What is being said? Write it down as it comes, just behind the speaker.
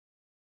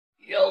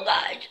Yo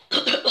guys,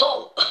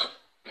 oh,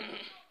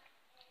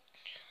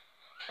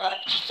 right,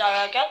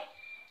 start again.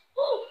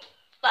 Oh,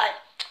 right.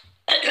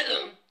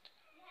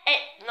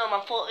 No,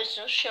 my throat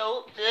isn't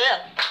sore.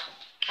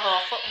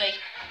 Oh, fuck me.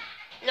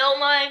 No,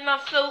 my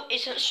throat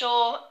isn't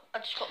sore. I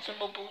just got some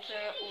bubbles in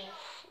it.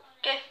 Oof.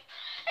 Okay.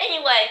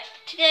 Anyway,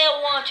 today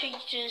I want to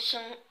do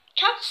some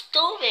cat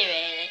story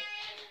really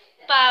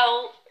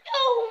about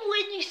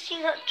when you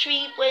see that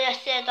tweet where I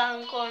said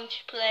I'm going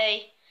to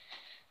play.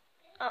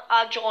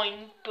 I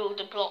joined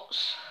Builders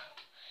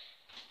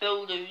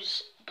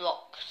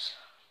blocks.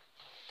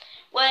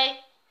 Where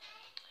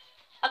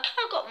I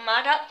kind of got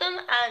mad at them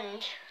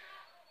and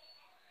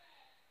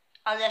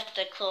I left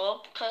the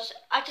club because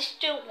I just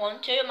don't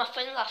want to. My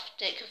friend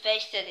left it because they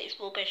said it's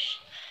rubbish.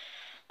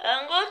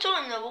 I'm going to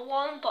join another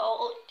one, but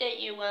I'll update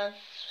you when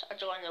I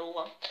join another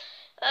one.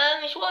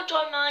 If you want to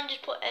join mine,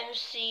 just put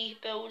MC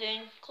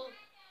building club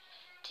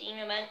team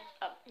event.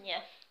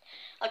 Yeah,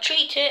 I'll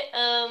treat it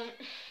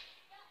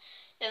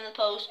in the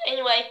post.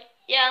 Anyway,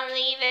 yeah, I'm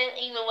leaving.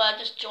 Even though I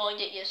just joined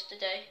it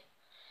yesterday,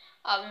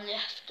 I'm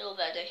left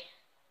already.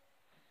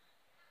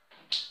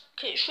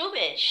 Cause it's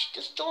rubbish.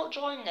 Just don't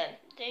join them.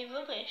 They're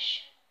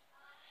rubbish.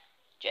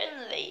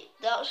 Generally,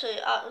 that's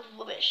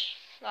rubbish.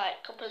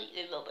 Like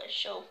completely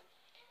rubbish. So,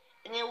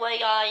 anyway,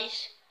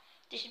 guys,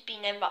 this has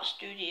been mrbeast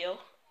Studio,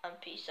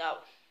 and peace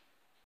out.